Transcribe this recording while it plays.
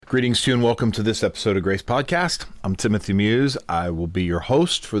Greetings to you and welcome to this episode of Grace Podcast. I'm Timothy Muse. I will be your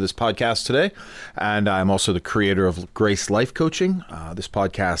host for this podcast today, and I'm also the creator of Grace Life Coaching. This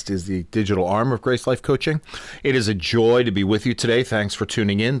podcast is the digital arm of Grace Life Coaching. It is a joy to be with you today. Thanks for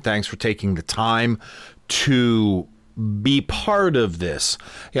tuning in. Thanks for taking the time to be part of this.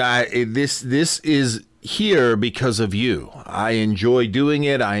 This is here because of you. I enjoy doing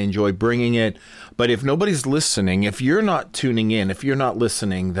it. I enjoy bringing it. But if nobody's listening, if you're not tuning in, if you're not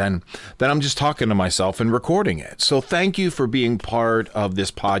listening, then I'm just talking to myself and recording it. So thank you for being part of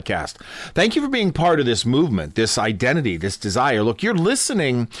this podcast. Thank you for being part of this movement, this identity, this desire. Look, you're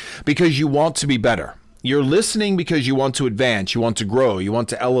listening because you want to be better. You're listening because you want to advance, you want to grow, you want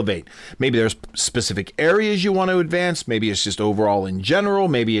to elevate. Maybe there's specific areas you want to advance. Maybe it's just overall in general.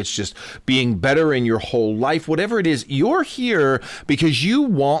 Maybe it's just being better in your whole life. Whatever it is, you're here because you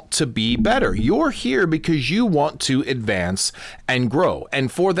want to be better. You're here because you want to advance and grow.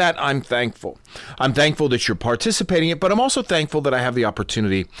 And for that, I'm thankful. I'm thankful that you're participating in it, but I'm also thankful that I have the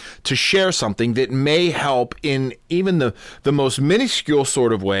opportunity to share something that may help in even the most minuscule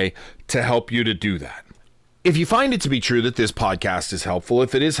sort of way to help you to do that. If you find it to be true that this podcast is helpful,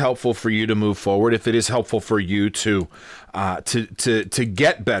 if it is helpful for you to move forward, if it is helpful for you to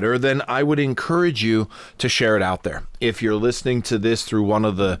get better, then I would encourage you to share it out there. If you're listening to this through one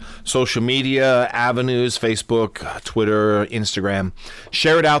of the social media avenues, Facebook, Twitter, Instagram,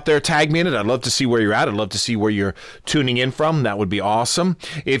 share it out there. Tag me in it. I'd love to see where you're at. I'd love to see where you're tuning in from. That would be awesome.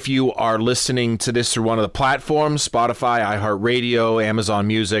 If you are listening to this through one of the platforms, Spotify, iHeartRadio, Amazon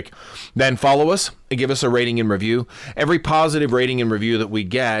Music, then follow us and give us a rating and review. Every positive rating and review that we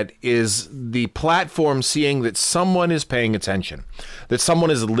get is the platform seeing that someone is paying attention, that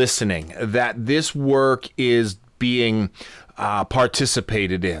someone is listening, that this work is being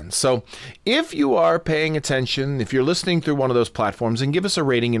participated in. So if you are paying attention, if you're listening through one of those platforms, then give us a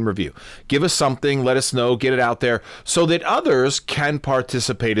rating and review. Give us something, let us know, get it out there so that others can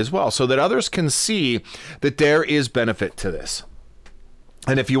participate as well, so that others can see that there is benefit to this.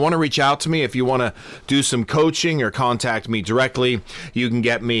 And if you want to reach out to me, if you want to do some coaching or contact me directly, you can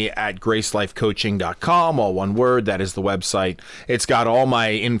get me at gracelifecoaching.com, all one word. That is the website. It's got all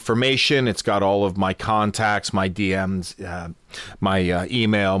my information. It's got all of my contacts, my DMs, my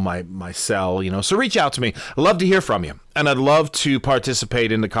email, my cell, so reach out to me. I'd love to hear from you, and I'd love to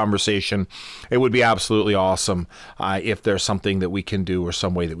participate in the conversation. It would be absolutely awesome if there's something that we can do or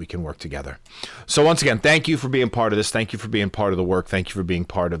some way that we can work together. So once again, thank you for being part of this. Thank you for being part of the work. Thank you for being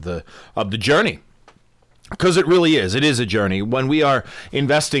part of the journey. Because it really is. It is a journey. When we are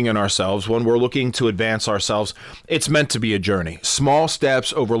investing in ourselves, when we're looking to advance ourselves, it's meant to be a journey. Small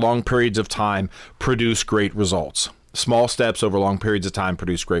steps over long periods of time produce great results. Small steps over long periods of time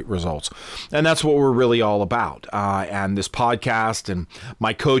produce great results. And that's what we're really all about. And this podcast and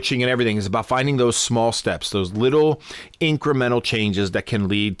my coaching and everything is about finding those small steps, those little incremental changes that can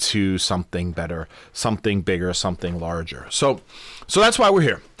lead to something better, something bigger, something larger. So that's why we're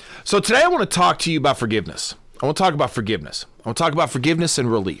here. So today I want to talk to you about forgiveness. I want to talk about forgiveness. I want to talk about forgiveness and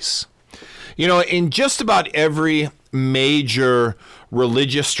release. In just about every major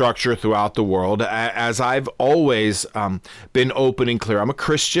religious structure throughout the world, as I've always been open and clear. I'm a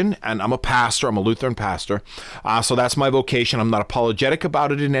Christian and I'm a pastor. I'm a Lutheran pastor. So that's my vocation. I'm not apologetic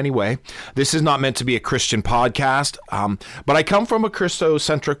about it in any way. This is not meant to be a Christian podcast, but I come from a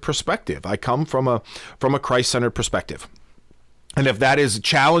Christocentric perspective. I come from a Christ-centered perspective. And if that is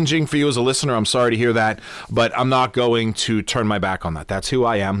challenging for you as a listener, I'm sorry to hear that, but I'm not going to turn my back on that. That's who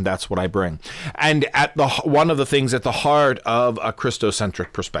I am. That's what I bring. And one of the things at the heart of a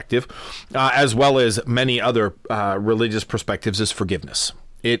Christocentric perspective, as well as many other religious perspectives, is forgiveness.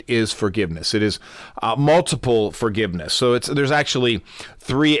 It is forgiveness. It is multiple forgiveness. So there's actually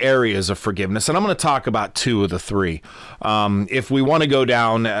three areas of forgiveness, and I'm going to talk about two of the three. If we want to go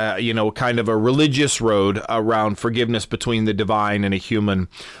down, kind of a religious road around forgiveness between the divine and a human,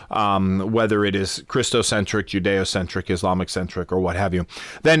 whether it is Christocentric, Judeo-centric, Islamic-centric, or what have you,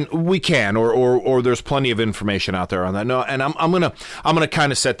 then we can, or there's plenty of information out there on that. No, and I'm gonna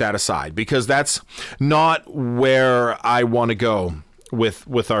kind of set that aside because that's not where I want to go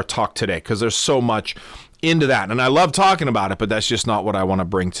with our talk today, because there's so much into that. And I love talking about it, but that's just not what I want to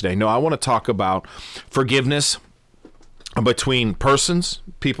bring today. No, I want to talk about forgiveness between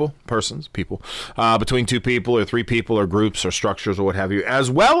people, between two people or three people or groups or structures or what have you, as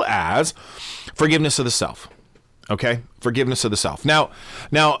well as forgiveness of the self. Okay? Forgiveness of the self. Now,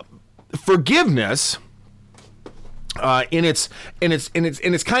 forgiveness in its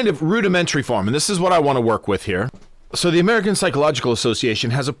kind of rudimentary form, and this is what I want to work with here. So the American Psychological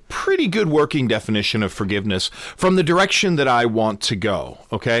Association has a pretty good working definition of forgiveness from the direction that I want to go,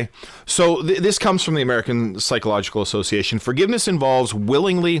 okay? So this comes from the American Psychological Association. Forgiveness involves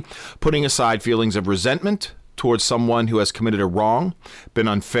willingly putting aside feelings of resentment towards someone who has committed a wrong, been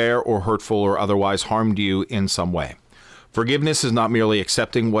unfair or hurtful, or otherwise harmed you in some way. Forgiveness is not merely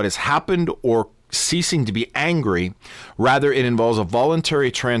accepting what has happened or ceasing to be angry. Rather, it involves a voluntary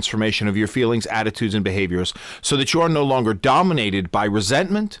transformation of your feelings, attitudes, and behaviors so that you are no longer dominated by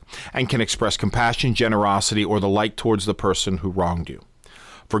resentment and can express compassion, generosity, or the like towards the person who wronged you.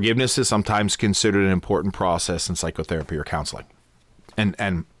 Forgiveness is sometimes considered an important process in psychotherapy or counseling.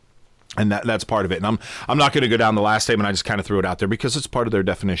 And that's part of it. And I'm not going to go down the last statement. I just kind of threw it out there because it's part of their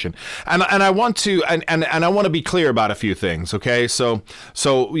definition. And I want to I want to be clear about a few things. Okay, so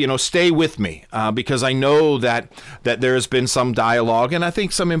stay with me because I know that there has been some dialogue, and I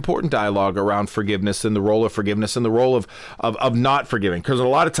think some important dialogue around forgiveness and the role of forgiveness and the role of not forgiving. Because a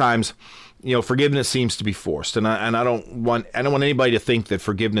lot of times, forgiveness seems to be forced, and I don't want anybody to think that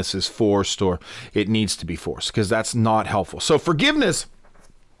forgiveness is forced or it needs to be forced, because that's not helpful. So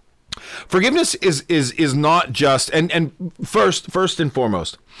Forgiveness is not just, and first and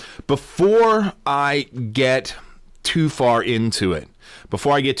foremost, before I get too far into it,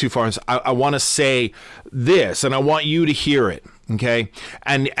 I want to say this, and I want you to hear it, okay?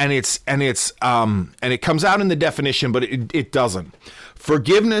 And it comes out in the definition, but it doesn't.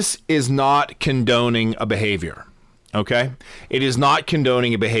 Forgiveness is not condoning a behavior. Okay? It is not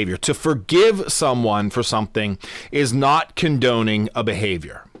condoning a behavior. To forgive someone for something is not condoning a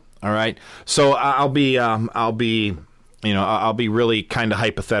behavior. All right. So I'll be really kind of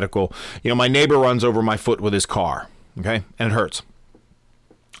hypothetical. My neighbor runs over my foot with his car. Okay. And it hurts.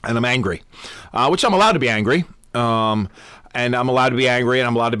 And I'm angry, which I'm allowed to be angry. And I'm allowed to be angry, and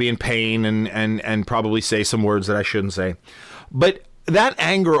I'm allowed to be in pain and probably say some words that I shouldn't say. But that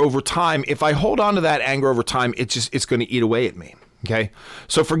anger over time, if I hold on to that anger over time, it's going to eat away at me. Okay,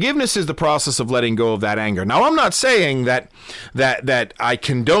 so forgiveness is the process of letting go of that anger. Now, I'm not saying that I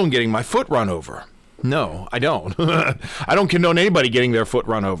condone getting my foot run over. No, I don't. I don't condone anybody getting their foot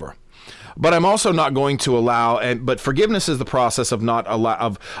run over. But I'm also not going to allow. But forgiveness is the process of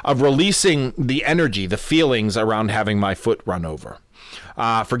of releasing the energy, the feelings around having my foot run over.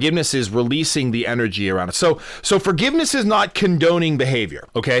 Forgiveness is releasing the energy around it. So forgiveness is not condoning behavior.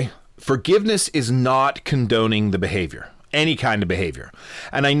 Okay, forgiveness is not condoning the behavior. Any kind of behavior.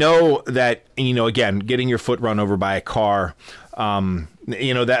 And I know that, again, getting your foot run over by a car,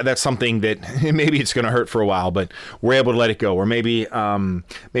 that's something that maybe it's going to hurt for a while, but we're able to let it go. Or maybe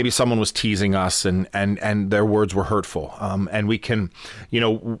someone was teasing us and their words were hurtful. And we can,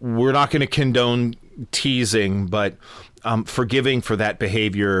 we're not going to condone teasing, but forgiving for that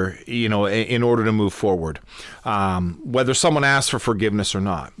behavior, in order to move forward. Whether someone asks for forgiveness or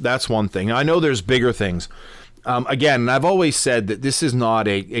not, that's one thing. I know there's bigger things. Again, I've always said that this is not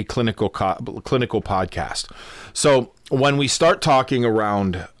a clinical podcast. So when we start talking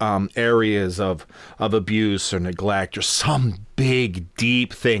around areas of abuse or neglect or some big,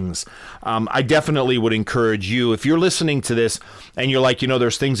 deep things, I definitely would encourage you, if you're listening to this and you're like,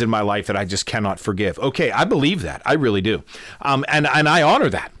 there's things in my life that I just cannot forgive. Okay, I believe that. I really do. And I honor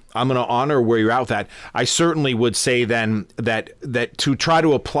that. I'm going to honor where you're at with that. I certainly would say then that to try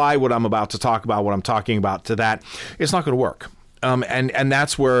to apply what I'm about to talk about, what I'm talking about to that, it's not going to work. And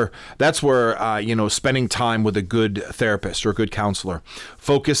that's where spending time with a good therapist or a good counselor,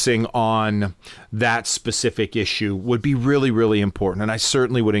 focusing on that specific issue would be really, really important. And I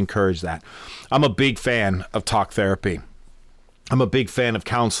certainly would encourage that. I'm a big fan of talk therapy. I'm a big fan of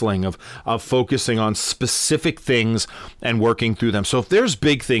counseling, of focusing on specific things and working through them. So if there's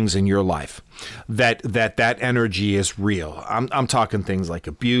big things in your life that energy is real, I'm talking things like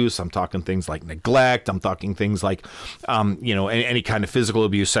abuse, I'm talking things like neglect, I'm talking things like any kind of physical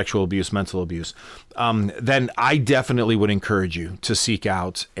abuse, sexual abuse, mental abuse, then I definitely would encourage you to seek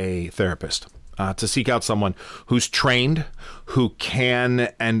out a therapist. To seek out someone who's trained, who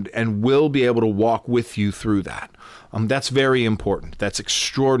can and will be able to walk with you through that. That's very important. That's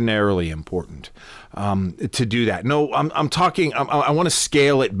extraordinarily important to do that. No, I'm talking, I want to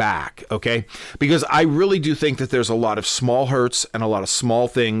scale it back, okay? Because I really do think that there's a lot of small hurts and a lot of small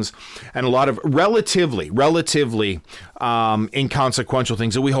things and a lot of relatively inconsequential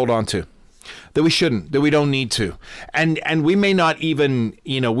things that we hold on to. That we shouldn't, that we don't need to. And we may not even,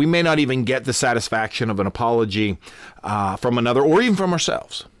 get the satisfaction of an apology from another or even from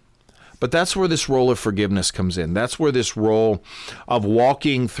ourselves. But that's where this role of forgiveness comes in. That's where this role of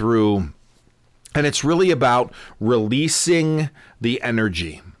walking through, and it's really about releasing the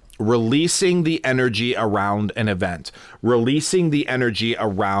energy, releasing the energy around an event, releasing the energy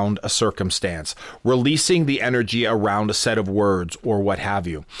around a circumstance, releasing the energy around a set of words or what have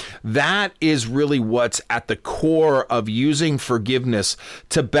you. That is really what's at the core of using forgiveness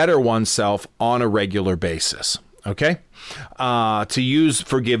to better oneself on a regular basis. Okay? To use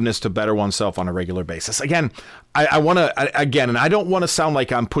forgiveness to better oneself on a regular basis. Again, I want to, and I don't want to sound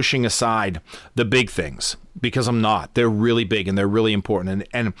like I'm pushing aside the big things, because I'm not. They're really big and they're really important.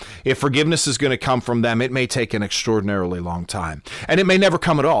 And if forgiveness is going to come from them, it may take an extraordinarily long time. And it may never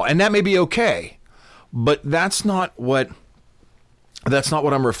come at all. And that may be okay. But that's not what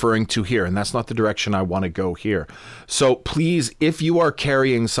I'm referring to here. And that's not the direction I want to go here. So please, if you are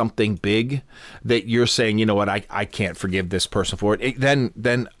carrying something big that you're saying, you know what, I can't forgive this person for it,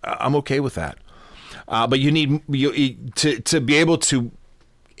 then I'm okay with that. But you need to be able to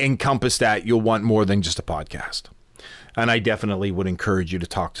encompass that. You'll want more than just a podcast. And I definitely would encourage you to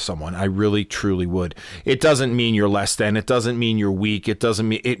talk to someone. I really, truly would. It doesn't mean you're less than. It doesn't mean you're weak.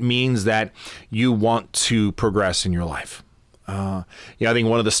 It means that you want to progress in your life. I think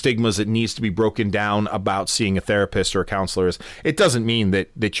one of the stigmas that needs to be broken down about seeing a therapist or a counselor is it doesn't mean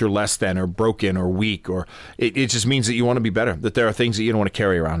that you're less than or broken or weak, or it just means that you want to be better, that there are things that you don't want to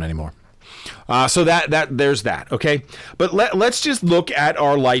carry around anymore. So that there's that. Okay. But let's just look at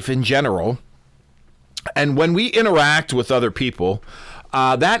our life in general. And when we interact with other people,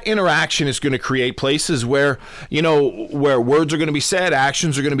 that interaction is going to create places where words are going to be said,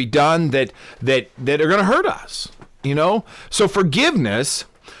 actions are going to be done that are going to hurt us. So forgiveness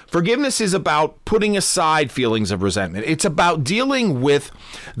is about putting aside feelings of resentment. It's about dealing with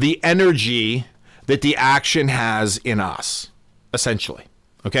the energy that the action has in us, essentially.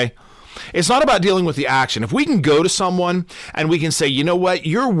 Okay? It's not about dealing with the action. If we can go to someone and we can say, you know what,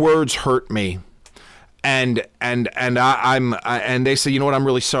 your words hurt me. And they say, you know what, I'm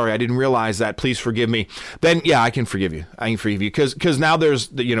really sorry. I didn't realize that. Please forgive me. Then, yeah, I can forgive you. Because now there's,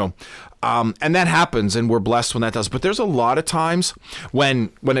 and that happens, and we're blessed when that does. But there's a lot of times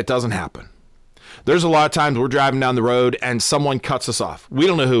when it doesn't happen. There's a lot of times we're driving down the road and someone cuts us off. We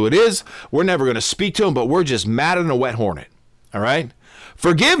don't know who it is. We're never going to speak to them, but we're just mad at a wet hornet. All right?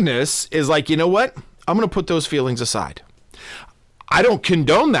 Forgiveness is like, you know what? I'm going to put those feelings aside. I don't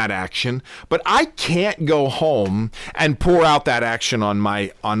condone that action, but I can't go home and pour out that action on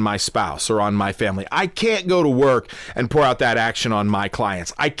my spouse or on my family. I can't go to work and pour out that action on my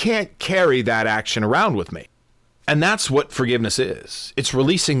clients. I can't carry that action around with me. And that's what forgiveness is. It's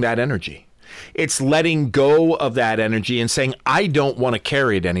releasing that energy. It's letting go of that energy and saying, I don't want to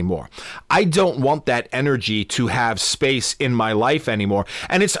carry it anymore. I don't want that energy to have space in my life anymore.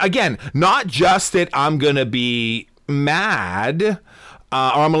 And it's, again, not just that I'm going to be mad or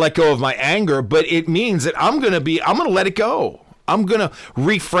I'm going to let go of my anger, but it means that I'm going to let it go. I'm going to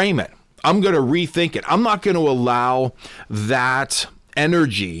reframe it. I'm going to rethink it. I'm not going to allow that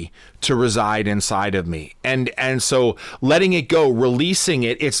energy to reside inside of me. And so letting it go, releasing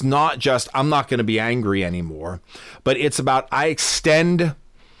it, it's not just I'm not going to be angry anymore, but it's about I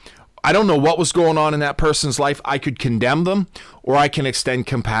don't know what was going on in that person's life. I could condemn them, or I can extend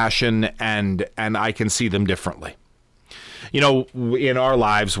compassion and I can see them differently. In our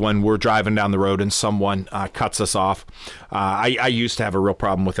lives, when we're driving down the road and someone cuts us off, I used to have a real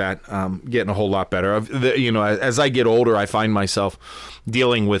problem with that, getting a whole lot better. As I get older, I find myself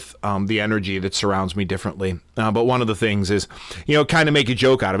dealing with the energy that surrounds me differently. But one of the things is, kind of make a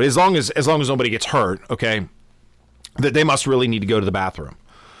joke out of it. As long as nobody gets hurt, okay, that they must really need to go to the bathroom.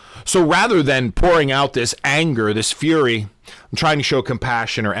 So rather than pouring out this anger, this fury, I'm trying to show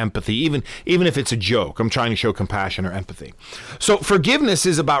compassion or empathy. Even if it's a joke, I'm trying to show compassion or empathy. So forgiveness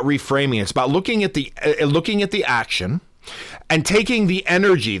is about reframing. It's about looking at the action and taking the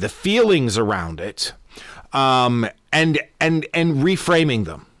energy, the feelings around it, and reframing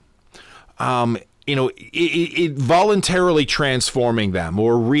them. It voluntarily transforming them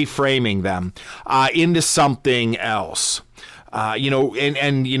or reframing them into something else.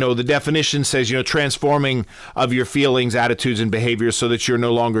 The definition says, transforming of your feelings, attitudes, and behaviors so that you're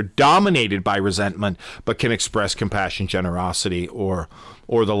no longer dominated by resentment, but can express compassion, generosity, or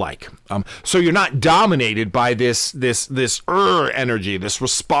the like. So you're not dominated by this energy, this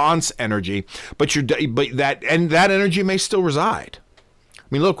response energy, but that energy may still reside. I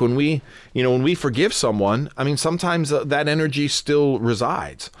mean, look, when we forgive someone, sometimes that energy still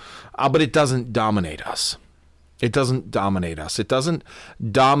resides, but it doesn't dominate us. It doesn't dominate us. It doesn't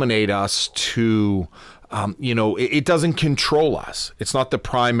dominate us to, it doesn't control us. It's not the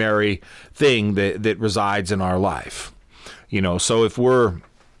primary thing that resides in our life. So if we're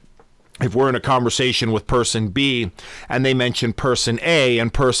if we're in a conversation with person B and they mention person A,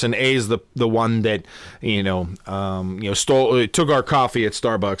 and person A is the one that took our coffee at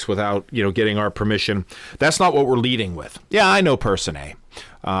Starbucks without getting our permission, that's not what we're leading with. Yeah, I know person A,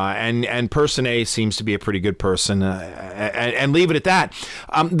 and person A seems to be a pretty good person, and leave it at that.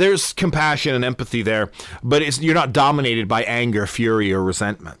 There's compassion and empathy there, but you're not dominated by anger, fury, or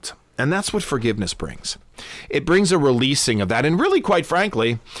resentment. And that's what forgiveness brings. It brings a releasing of that. And really, quite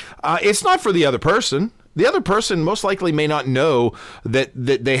frankly, it's not for the other person. The other person most likely may not know that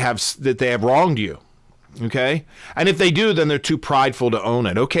they have wronged you. Okay? And if they do, then they're too prideful to own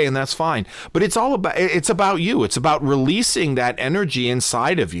it. Okay, and that's fine. But it's about you. It's about releasing that energy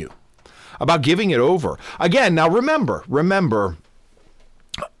inside of you, about giving it over. Again, now remember,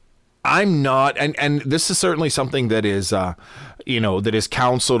 I'm not, and this is certainly something that is, that is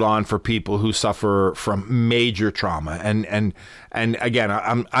counseled on for people who suffer from major trauma. And again,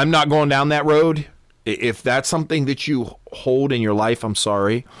 I'm not going down that road. If that's something that you hold in your life, I'm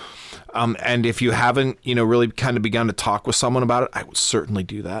sorry. And if you haven't, really kind of begun to talk with someone about it, I would certainly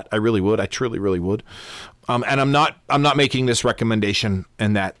do that. I really would. I truly, really would. And I'm not making this recommendation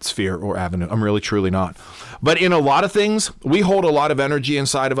in that sphere or avenue. I'm really, truly not. But in a lot of things, we hold a lot of energy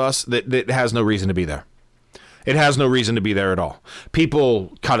inside of us that has no reason to be there. It has no reason to be there at all.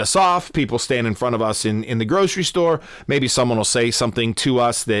 People cut us off. People stand in front of us in the grocery store. Maybe someone will say something to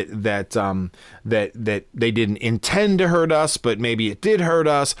us that they didn't intend to hurt us, but maybe it did hurt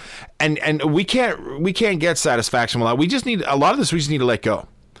us. And we can't get satisfaction with that. We just need to let go.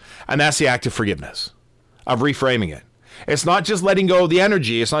 And that's the act of forgiveness, of reframing it. It's not just letting go of the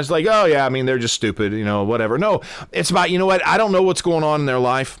energy. It's not just like, oh yeah, they're just stupid, whatever. No, it's about, what? I don't know what's going on in their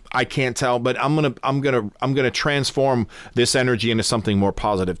life. I can't tell, but I'm gonna transform this energy into something more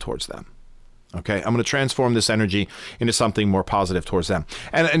positive towards them. Okay, I'm going to transform this energy into something more positive towards them.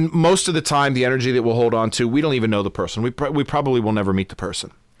 And most of the time, the energy that we'll hold on to, we don't even know the person. We probably will never meet the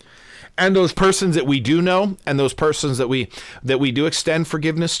person. And those persons that we do know, and those persons that we do extend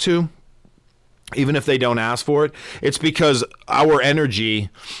forgiveness to, even if they don't ask for it, it's because our energy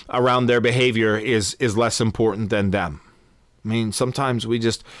around their behavior is less important than them. Sometimes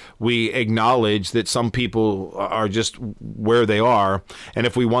we acknowledge that some people are just where they are, and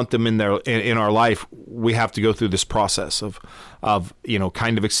if we want them in our life, we have to go through this process of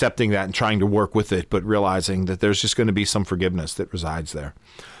kind of accepting that and trying to work with it, but realizing that there's just going to be some forgiveness that resides there.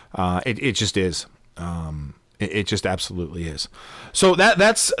 It just is. It just absolutely is. So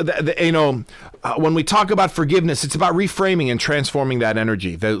that's when we talk about forgiveness, it's about reframing and transforming that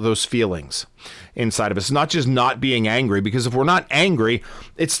energy, those feelings inside of us. It's not just not being angry, because if we're not angry,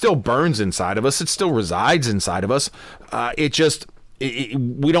 it still burns inside of us. It still resides inside of us.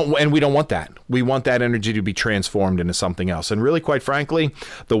 We don't want that. We want that energy to be transformed into something else. And really, quite frankly,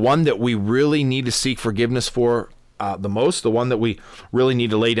 the one that we really need to seek forgiveness for the most, the one that we really need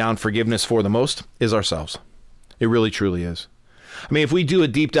to lay down forgiveness for the most, is ourselves. It really, truly is. If we do a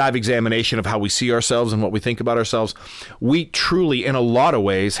deep dive examination of how we see ourselves and what we think about ourselves, we truly, in a lot of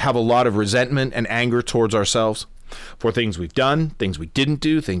ways, have a lot of resentment and anger towards ourselves for things we've done, things we didn't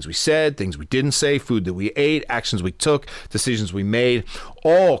do, things we said, things we didn't say, food that we ate, actions we took, decisions we made,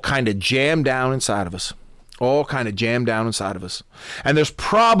 all kind of jammed down inside of us. And there's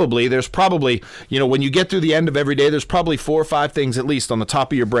probably, when you get through the end of every day, there's probably 4 or 5 things at least on the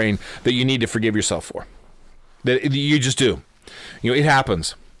top of your brain that you need to forgive yourself for. That you just do. It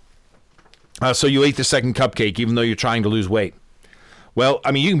happens. So you ate the second cupcake even though you're trying to lose weight. Well,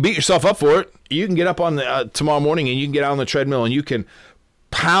 you can beat yourself up for it. You can get up on tomorrow morning and you can get out on the treadmill and you can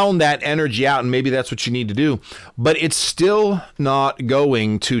pound that energy out, and maybe that's what you need to do. But it's still not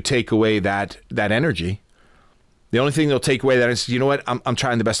going to take away that energy. The only thing that'll take away that is, I'm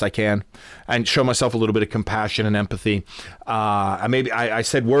trying the best I can and show myself a little bit of compassion and empathy. Maybe I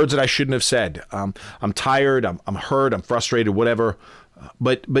said words that I shouldn't have said. I'm tired, I'm hurt, I'm frustrated, whatever.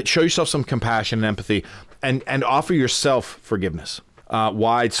 But show yourself some compassion and empathy, and offer yourself forgiveness.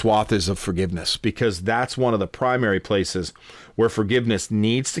 Wide swaths of forgiveness, because that's one of the primary places where forgiveness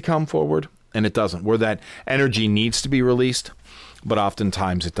needs to come forward, and it doesn't. Where that energy needs to be released, but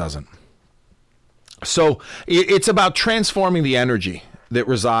oftentimes it doesn't. So it's about transforming the energy that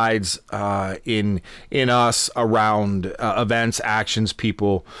resides in us around events, actions,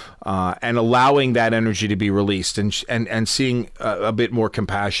 people, and allowing that energy to be released, and seeing a bit more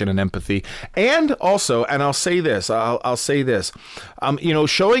compassion and empathy. And also, and I'll say this,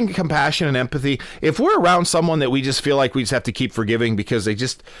 showing compassion and empathy. If we're around someone that we just feel like we just have to keep forgiving because they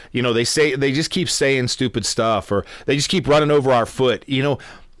just, they just keep saying stupid stuff, or they just keep running over our foot,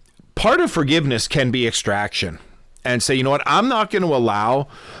 part of forgiveness can be extraction. and say, you know what, I'm not going to allow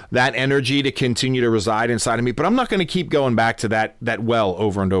that energy to continue to reside inside of me, but I'm not going to keep going back to that well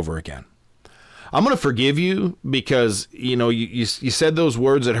over and over again. I'm going to forgive you because, you said those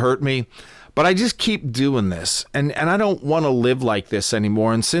words that hurt me, but I just keep doing this, and I don't want to live like this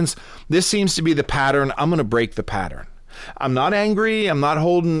anymore. And since this seems to be the pattern, I'm going to break the pattern. I'm not angry. I'm not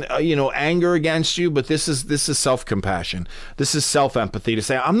holding, anger against you, but this is self-compassion. This is self-empathy to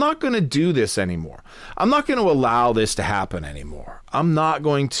say, I'm not going to do this anymore. I'm not going to allow this to happen anymore. I'm not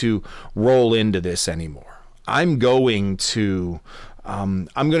going to roll into this anymore. I'm going to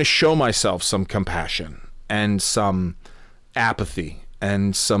show myself some compassion and some apathy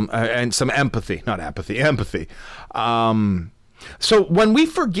and some empathy, not apathy, empathy. So when we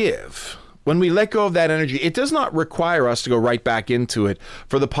forgive, when we let go of that energy, it does not require us to go right back into it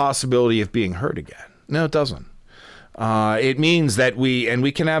for the possibility of being hurt again. No, it doesn't. It means that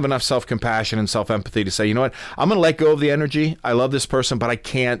we can have enough self-compassion and self-empathy to say, you know what, I'm going to let go of the energy. I love this person, but I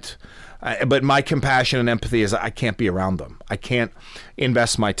can't. But my compassion and empathy is I can't be around them. I can't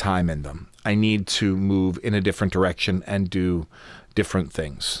invest my time in them. I need to move in a different direction and do different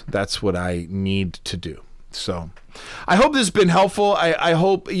things. That's what I need to do. So I hope this has been helpful. I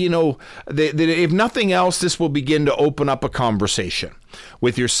hope, that if nothing else, this will begin to open up a conversation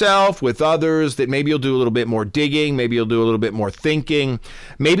with yourself, with others, that maybe you'll do a little bit more digging. Maybe you'll do a little bit more thinking.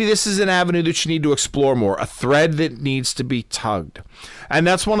 Maybe this is an avenue that you need to explore more, a thread that needs to be tugged. And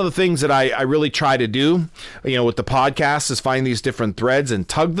that's one of the things that I really try to do, with the podcast, is find these different threads and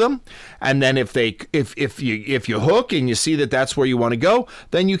tug them. And then if you hook and you see that that's where you want to go,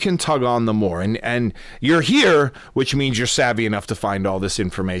 then you can tug on them more. And you're here, which means you're savvy enough to find all this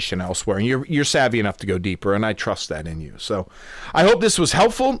information elsewhere. And you're savvy enough to go deeper. And I trust that in you. So I hope this was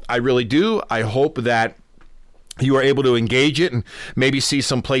helpful. I really do. I hope that you are able to engage it and maybe see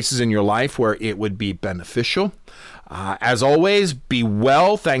some places in your life where it would be beneficial. As always, be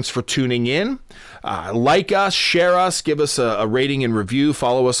well. Thanks for tuning in. Like us, share us, give us a rating and review.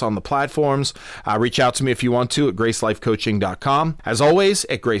 Follow us on the platforms. Reach out to me if you want to at GRACELifeCoaching.com. As always,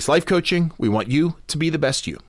 at Grace Life Coaching, we want you to be the best you.